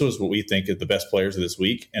say, this was what we think of the best players of this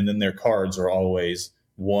week. And then their cards are always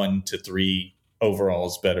 1 to 3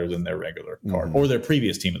 overalls better than their regular card or their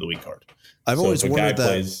previous team of the week card. I've always wondered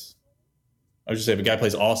that. I was just saying, if a guy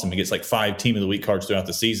plays awesome and gets like 5 team of the week cards throughout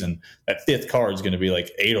the season, that 5th card is going to be like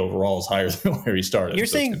 8 overalls higher than where he started. You're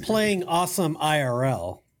saying playing awesome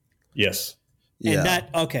IRL. Yes. And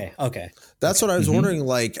okay. That's what I was wondering.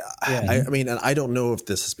 Like, I mean, and I don't know if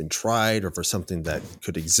this has been tried or for something that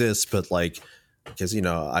could exist, but like, because,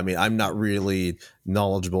 I mean, I'm not really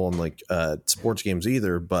knowledgeable in like sports games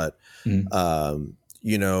either, but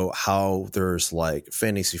how there's like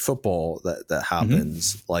fantasy football that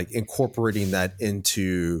happens, like incorporating that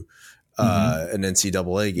into an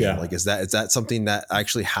NCAA game. Like, is that something that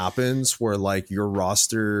actually happens where like your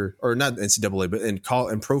roster, or not NCAA, but in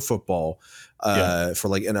pro football for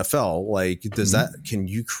like NFL, like does that, can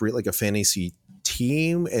you create like a fantasy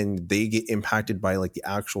team and they get impacted by like the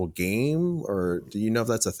actual game, or do you know if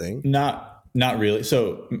that's a thing? Not really.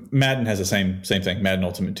 So Madden has the same thing, Madden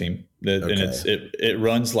Ultimate Team. And it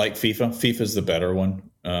runs like FIFA. FIFA's the better one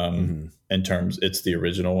in terms, it's the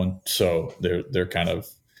original one. So they're kind of,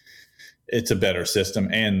 it's a better system,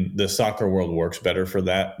 and the soccer world works better for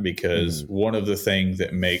that, because one of the things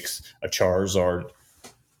that makes a Charizard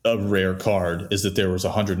a rare card is that there was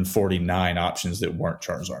 149 options that weren't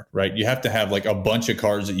Charizard, right? You have to have like a bunch of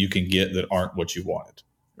cards that you can get that aren't what you wanted,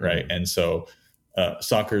 right? And so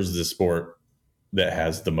soccer is the sport that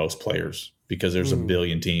has the most players, because there's a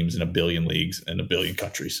billion teams and a billion leagues and a billion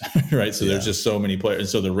countries, right? So there's just so many players. And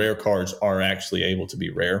so the rare cards are actually able to be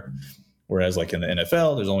rare. Whereas like in the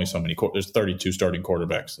NFL, there's only so many, there's 32 starting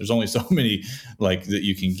quarterbacks. There's only so many like that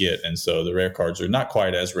you can get. And so the rare cards are not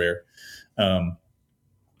quite as rare.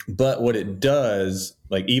 But what it does,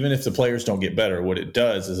 like even if the players don't get better, what it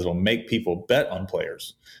does is it'll make people bet on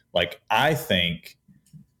players. Like I think,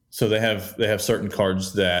 so they have certain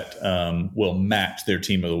cards that will match their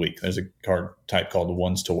team of the week. There's a card type called the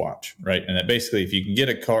ones to watch, right? And that basically, if you can get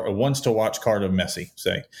a ones to watch card of Messi,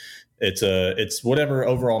 say it's whatever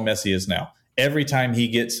overall Messi is now. Every time he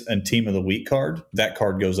gets a team of the week card, that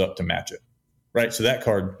card goes up to match it, right? So that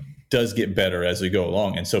card does get better as we go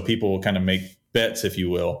along. And so people will kind of make bets, if you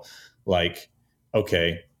will, like,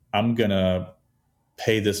 okay, I'm going to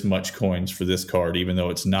pay this much coins for this card, even though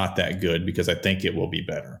it's not that good, because I think it will be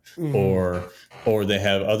better. Or they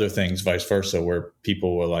have other things, vice versa, where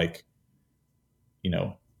people were like, you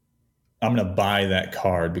know, I'm going to buy that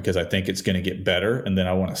card because I think it's going to get better, and then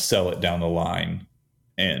I want to sell it down the line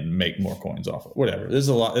and make more coins off of it. Whatever. There's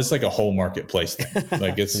a lot. It's like a whole marketplace thing.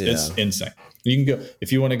 Like it's insane. You can go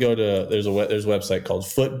if you want to go to. There's a website called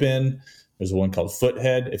Footbin. There's one called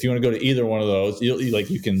Foothead. If you want to go to either one of those,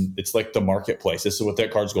 you can. It's like the marketplace. This is what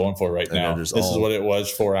that card's going for right now. This is what it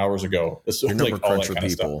was 4 hours ago. This is like all that kind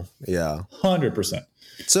of stuff. Yeah, 100%.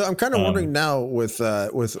 So I'm kind of wondering now with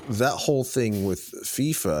that whole thing with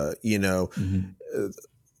FIFA, you know,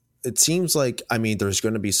 it seems like, I mean, there's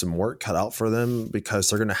going to be some work cut out for them because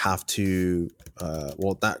they're going to have to,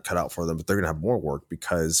 well, not cut out for them, but they're going to have more work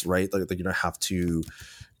because, right, like they're going to have to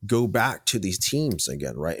go back to these teams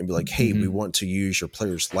again, right, and be like, hey, we want to use your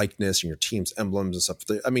player's likeness and your team's emblems and stuff.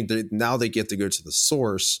 I mean, now they get to go to the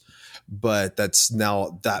source, but that's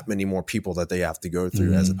now that many more people that they have to go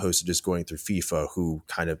through as opposed to just going through FIFA, who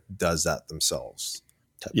kind of does that themselves.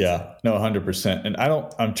 Yeah, no, 100%. And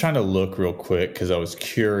I'm trying to look real quick because I was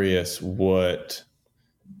curious what,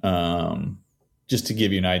 just to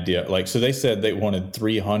give you an idea, like, so they said they wanted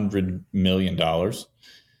 $300 million.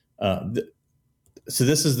 So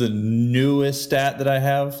this is the newest stat that I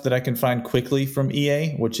have that I can find quickly from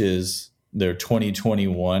EA, which is their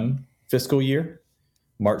 2021 fiscal year.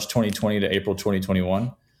 March 2020 to April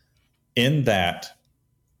 2021. In that,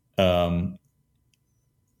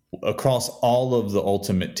 across all of the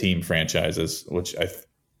Ultimate Team franchises, which I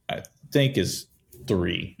think is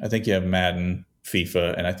 3. I think you have Madden,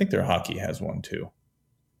 FIFA, and I think their hockey has one too.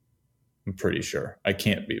 I'm pretty sure. I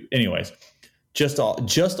can't be. Anyways, just off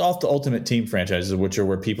the Ultimate Team franchises, which are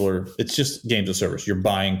where people are. It's just games of service. You're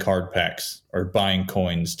buying card packs or buying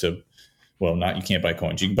coins to. Well, you can't buy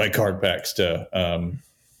coins. You can buy card packs to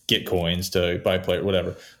get coins, to buy player,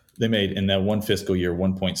 whatever. They made in that one fiscal year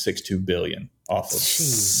 $1.62 billion off of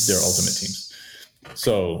their Ultimate Teams.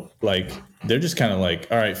 So like they're just kind of like,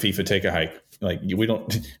 all right, FIFA, take a hike. Like we're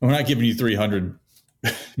not giving you $300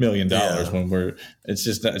 million when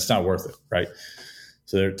it's not worth it, right?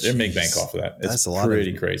 So they make bank off of that. It's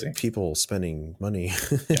pretty crazy. People spending money.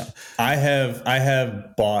 Yeah, I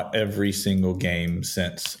have bought every single game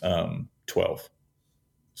since 12.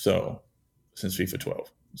 So since FIFA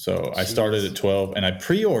 12. So I started at 12 and I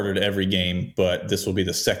pre-ordered every game, but this will be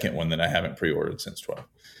the second one that I haven't pre-ordered since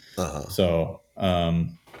 12. So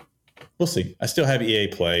we'll see. I still have EA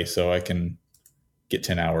Play, so I can get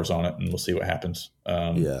 10 hours on it and we'll see what happens.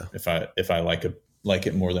 If I like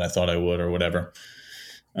it more than I thought I would or whatever.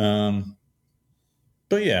 But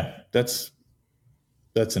yeah, that's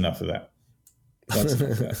enough of that. That's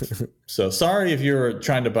enough of that. So sorry if you're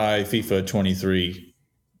trying to buy FIFA 23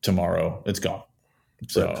 tomorrow. It's gone.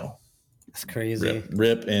 So that's crazy.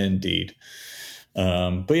 Rip indeed.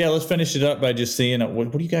 But yeah, let's finish it up by just seeing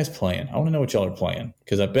what are you guys playing? I want to know what y'all are playing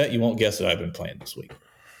because I bet you won't guess what I've been playing this week.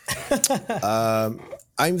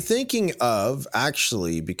 I'm thinking of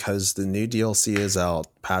actually, because the new DLC is out,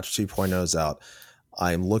 patch 2.0 is out.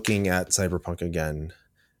 I'm looking at Cyberpunk again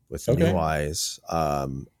with new eyes.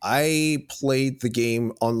 I played the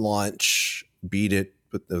game on launch, beat it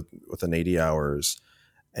within 80 hours.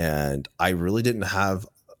 And I really didn't have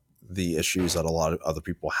the issues that a lot of other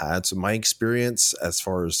people had. So my experience as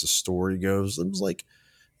far as the story goes, it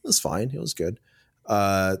was fine. It was good.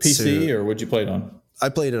 PC or what'd you play it on? I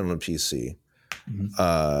played it on a PC.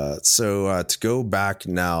 So to go back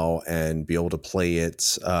now and be able to play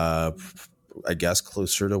it, I guess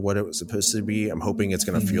closer to what it was supposed to be. I'm hoping it's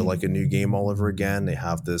going to feel like a new game all over again. They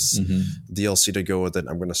have this DLC to go with it.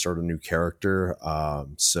 I'm going to start a new character.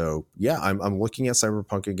 So yeah, I'm looking at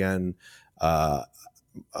Cyberpunk again. I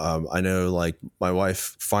know like my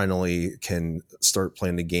wife finally can start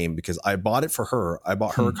playing the game because I bought it for her. I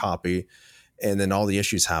bought her a copy and then all the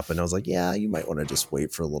issues happened. I was like, yeah, you might want to just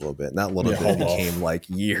wait for a little bit. And that little bit became like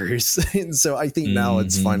years. And so I think now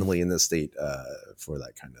it's finally in the state for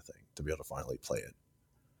that kind of thing, to be able to finally play it.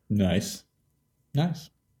 Nice.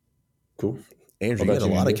 Cool. Andrew, you had a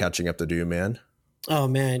lot of catching up to do, man. Oh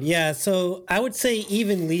man. Yeah. So I would say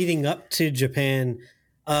even leading up to Japan,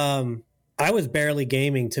 I was barely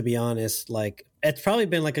gaming, to be honest. Like it's probably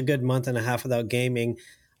been like a good month and a half without gaming.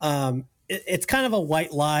 It's kind of a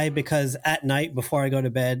white lie because at night before I go to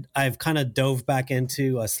bed, I've kind of dove back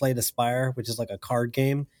into Slay the Spire, which is like a card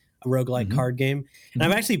game roguelike card game. And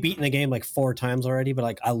I've actually beaten the game like 4 times already, but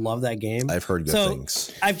like I love that game. I've heard good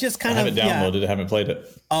things. I've just kind of downloaded it, haven't played it.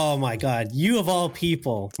 Oh my God. You of all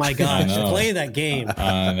people, my God, should play that game.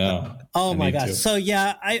 I know. Oh my gosh. So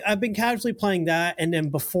yeah, I've been casually playing that. And then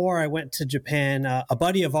before I went to Japan, a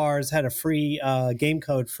buddy of ours had a free game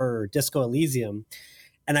code for Disco Elysium.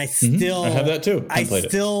 And I have that too. I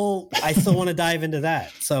still want to dive into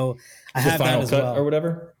that. So I have Final that as Cut well. Or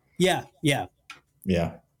whatever. Yeah.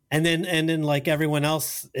 And then like everyone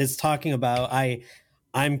else is talking about,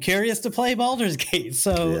 I'm curious to play Baldur's Gate.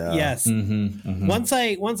 So yes, once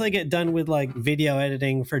I get done with like video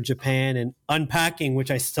editing for Japan and unpacking,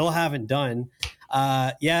 which I still haven't done,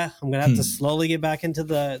 I'm gonna have to slowly get back into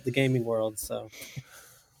the gaming world. So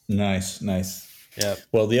nice. Yeah.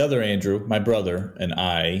 Well, the other Andrew, my brother, and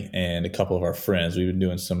I, and a couple of our friends, we've been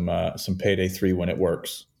doing some Payday 3 when it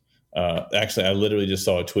works. Actually, I literally just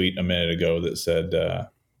saw a tweet a minute ago that said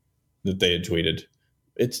that they had tweeted,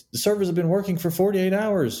 the servers have been working for 48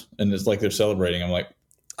 hours, and it's like they're celebrating. I'm like,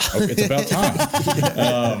 okay, it's about time.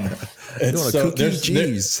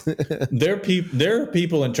 Their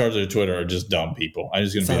people in charge of Twitter are just dumb people. I'm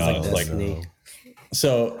just going to be honest. Like,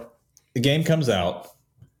 so the game comes out.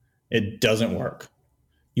 It doesn't work.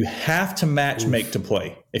 You have to match make to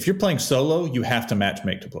play. If you're playing solo, you have to match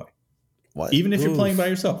make to play. What? Even if you're playing by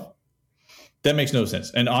yourself. That makes no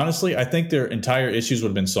sense. And honestly, I think their entire issues would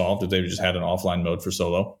have been solved if they just had an offline mode for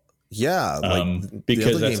solo. Yeah. Because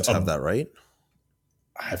the other games have that, right?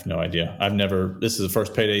 I have no idea. This is the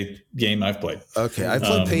first Payday game I've played. Okay. I've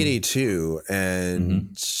played Payday 2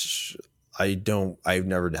 and I've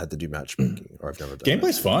never had to do matchmaking, or I've never done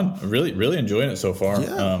Gameplay's fun. I'm really enjoying it so far.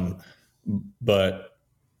 Yeah. But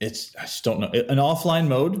I just don't know. An offline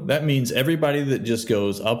mode, that means everybody that just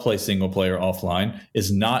goes, I'll play single player offline,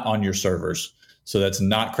 is not on your servers. So that's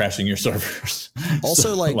not crashing your servers.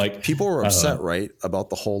 Also, people were upset, right, about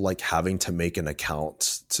the whole like having to make an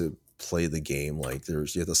account to play the game. Like you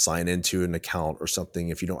have to sign into an account or something.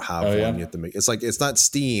 If you don't have one, you have to make. It's like it's not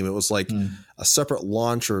Steam. It was like a separate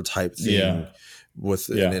launcher type thing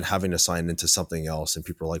and then having to sign into something else. And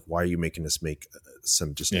people are like, "Why are you making us make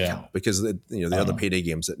some account?" Because the other Payday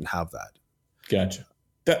games didn't have that. Gotcha.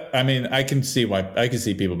 I can see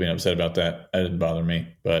people being upset about that. That didn't bother me,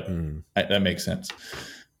 but that makes sense.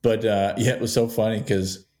 But it was so funny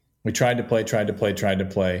because we tried to play,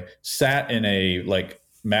 sat in a like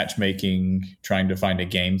matchmaking, trying to find a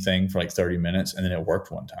game thing for like 30 minutes, and then it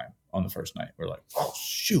worked one time on the first night. We're like, oh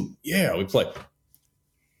shoot, yeah, we played.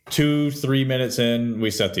 2-3 minutes in,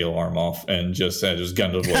 we set the alarm off and just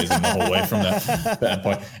gunned it blazing the whole way from that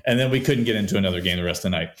point. And then we couldn't get into another game the rest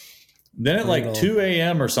of the night. Then at like 2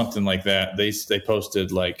 a.m. or something like that, they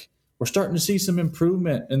posted like, we're starting to see some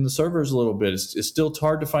improvement in the servers a little bit. It's still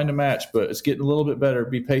hard to find a match, but it's getting a little bit better.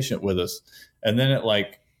 Be patient with us. And then at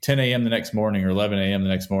like 10 a.m. the next morning or 11 a.m. the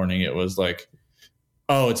next morning, it was like,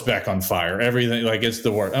 oh, it's back on fire. Everything, like, it's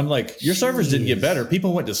the worst. I'm like, your servers didn't get better.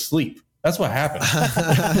 People went to sleep. That's what happened.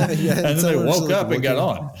 And then they woke up and got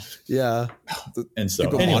on. Yeah. And so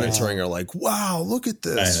people monitoring are like, wow, look at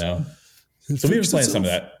this. I know. So we were playing some of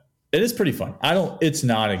that. It is pretty fun. It's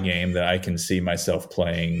not a game that I can see myself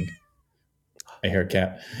playing. I hear a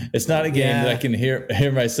cat. It's not a game that I can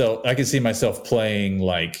hear myself. I can see myself playing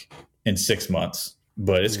like in 6 months,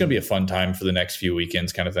 but it's going to be a fun time for the next few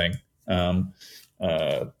weekends kind of thing.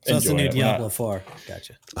 So it's a new Diablo 4.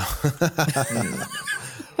 Gotcha.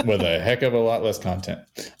 With a heck of a lot less content.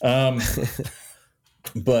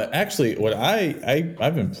 But actually, what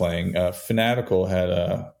I've been playing, Fanatical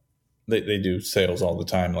had they do sales all the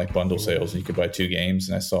time, like bundle sales, and you could buy 2 games.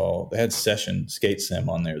 And I saw they had Session Skate Sim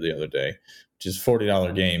on there the other day, which is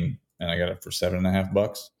 $40 game, and I got it for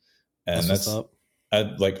 $7.50. And that's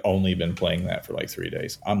I've like only been playing that for like 3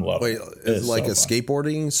 days. I'm loving it. It's like so a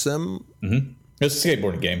skateboarding sim? Mm-hmm. It's a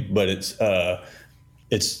skateboarding game, but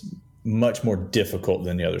it's much more difficult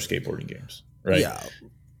than the other skateboarding games, right? Yeah.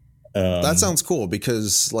 That sounds cool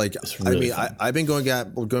because, like, really I've been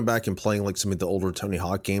going back and playing like some of the older Tony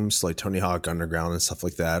Hawk games, like Tony Hawk Underground and stuff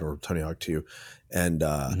like that, or Tony Hawk 2. And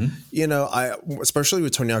I especially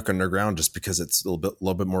with Tony Hawk Underground, just because it's a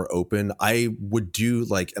little bit more open, I would do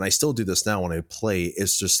like, and I still do this now when I play.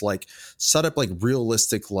 It's just like set up like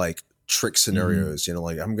realistic like trick scenarios,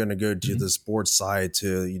 like I'm going to go to this board slide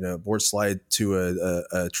to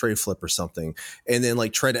a tray flip or something, and then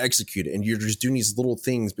like try to execute it. And you're just doing these little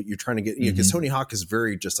things, but you're trying to get, because Tony Hawk is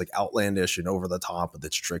very just like outlandish and over the top with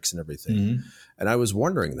its tricks and everything. And I was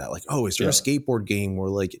wondering that, like, oh, is there a skateboard game where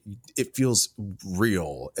like it feels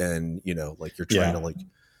real and, like you're trying to like,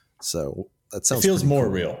 so that sounds, it feels more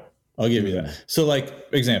cool. real. I'll give you that. So like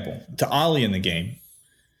example, to Ollie in the game,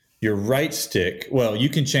 your right stick, well, you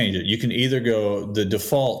can change it. You can either go, the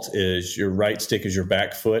default is your right stick is your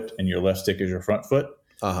back foot and your left stick is your front foot.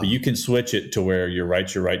 But you can switch it to where your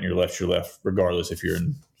right's your right and your left's your left, regardless if you're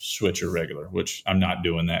in switch or regular, which I'm not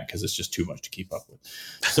doing that because it's just too much to keep up with.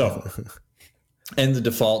 So, and the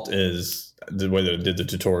default is the way that I did the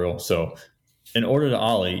tutorial. So in order to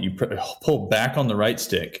ollie, you pull back on the right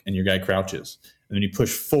stick and your guy crouches. And then you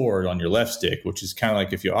push forward on your left stick, which is kind of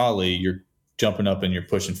like if you ollie, you're jumping up and you're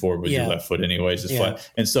pushing forward with your left foot anyways. It's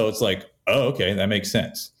flat. And so it's like, oh, okay, that makes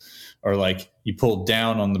sense. Or like you pull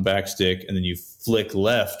down on the back stick and then you flick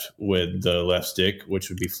left with the left stick, which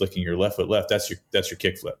would be flicking your left foot left. That's your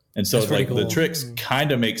kick flip. And so it's like cool. The tricks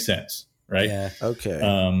kind of make sense, right? Yeah. Okay.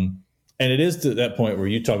 And it is to that point where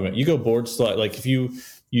you talk about, you go board slide, like if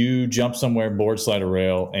you jump somewhere, board slide a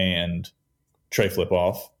rail and tray flip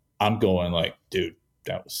off, I'm going like, dude,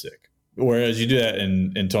 that was sick. Whereas you do that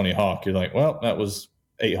in Tony Hawk, you're like, well, that was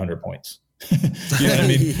 800 points. You know what I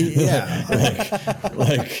mean? Yeah.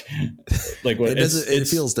 like what it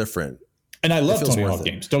feels different. And I love Tony Hawk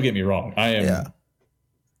games. Don't get me wrong. I am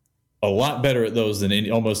a lot better at those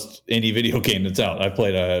than almost any video game that's out. I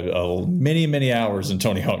played many hours in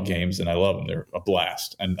Tony Hawk games, and I love them. They're a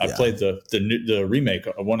blast. And I played the remake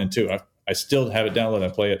 1 and 2. I still have it downloaded. I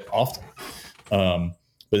play it often.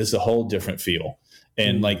 But it's a whole different feel.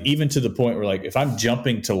 And like even to the point where like if I'm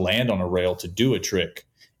jumping to land on a rail to do a trick,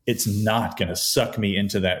 it's not going to suck me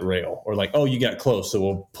into that rail or like, oh, you got close, so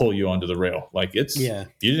we'll pull you onto the rail. Like if you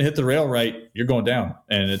didn't hit the rail right, you're going down.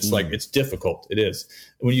 And it's like, it's difficult. It is.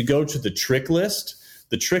 When you go to the trick list,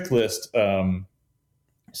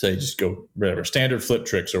 say just go whatever, standard flip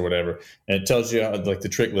tricks or whatever. And it tells you like the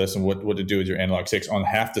trick list and what to do with your analog sticks on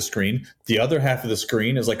half the screen. The other half of the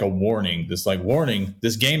screen is like a warning. This like warning,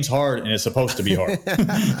 this game's hard and it's supposed to be hard.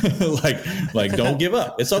 like don't give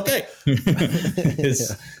up. It's okay.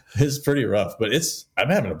 It's pretty rough, but I'm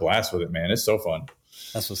having a blast with it, man. It's so fun.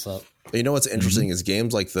 That's what's up. You know what's interesting is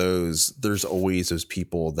games like those, there's always those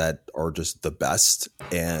people that are just the best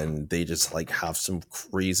and they just like have some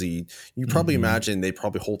crazy, you probably imagine they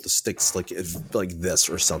probably hold the sticks like this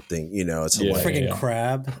or something, you know, it's a freaking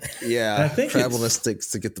crab. Yeah. I think crab on the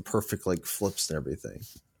sticks to get the perfect like flips and everything.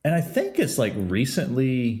 And I think it's like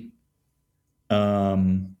recently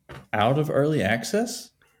out of early access.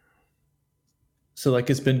 So like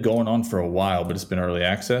it's been going on for a while, but it's been early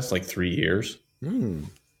access, like 3 years.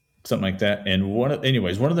 Something like that. And one of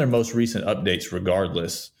their most recent updates,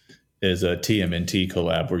 regardless, is a TMNT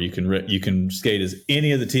collab where you can skate as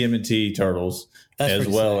any of the TMNT turtles. That's as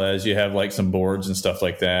well sick. As you have like some boards and stuff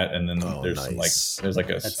like that. And then there's like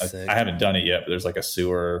I haven't done it yet, but there's like a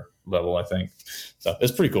sewer level, I think. So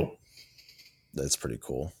it's pretty cool. That's pretty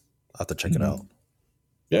cool. I'll have to check it out.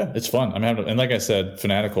 Yeah, it's fun. And like I said,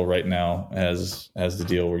 Fanatical right now has the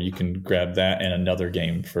deal where you can grab that and another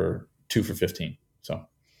game for 2 for $15. So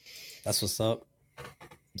that's what's up.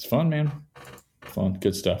 It's fun, man. Fun,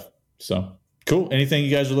 good stuff. So cool. Anything you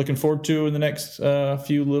guys are looking forward to in the next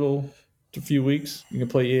few weeks? You can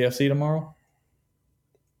play EAFC tomorrow.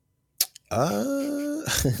 I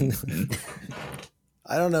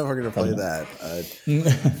don't know if we're gonna play that.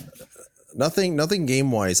 Nothing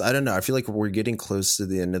game wise. I don't know. I feel like we're getting close to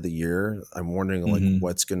the end of the year. I'm wondering like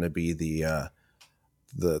what's going to be the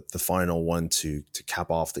final one to cap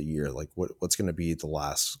off the year. Like what's going to be the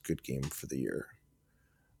last good game for the year.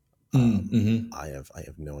 I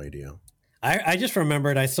have no idea. I just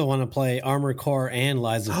remembered I still want to play Armored Core and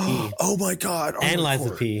Lies of P. Oh my god, and Lies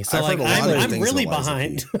of P. So like I'm really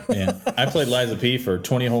behind. Yeah, I played Lies of P for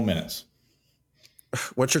 20 whole minutes.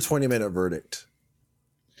 What's your 20-minute verdict?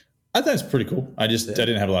 I thought it's pretty cool. I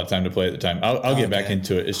didn't have a lot of time to play at the time. I'll get back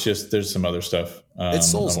into it. It's just there's some other stuff. It's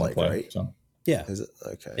Souls-like, right? So. Yeah. Is it?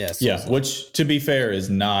 Okay. Yeah. Which to be fair is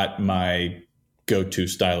not my go-to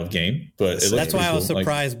style of game, but that's why I was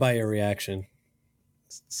surprised by your reaction.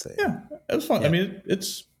 Yeah, it was fun. Yeah. I mean,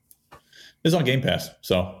 it's on Game Pass,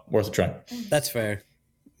 so worth a try. That's fair.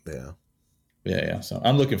 Yeah. So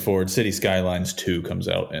I'm looking forward. City Skylines 2 comes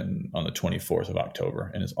out on the 24th of October,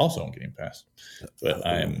 and it's also on Game Pass. But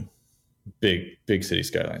I am big City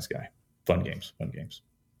Skylines guy. Fun games.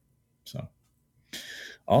 So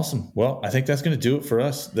awesome. Well, I think that's going to do it for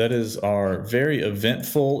us. That is our very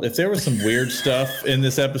eventful. If there was some weird stuff in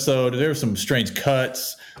this episode, if there were some strange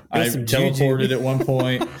cuts, I teleported at one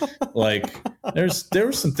point. Like there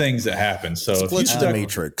were some things that happened. So if you stuck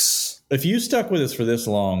Matrix. If you stuck with us for this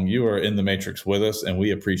long, you are in the Matrix with us, and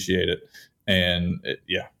we appreciate it. And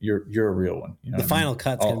you're a real one. You know the final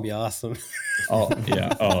cut's gonna be awesome.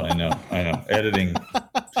 I know.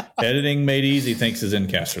 Editing made easy thanks to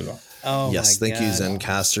Zencastr though. Oh yes, thank you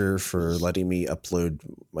Zencastr for letting me upload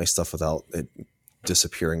my stuff without it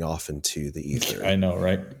disappearing off into the ether. I know,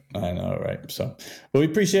 right? So, but we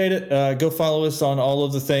appreciate it. Go follow us on all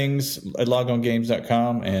of the things at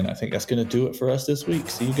logongames.com. And I think that's going to do it for us this week.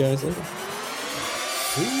 See you guys later.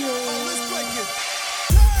 See ya.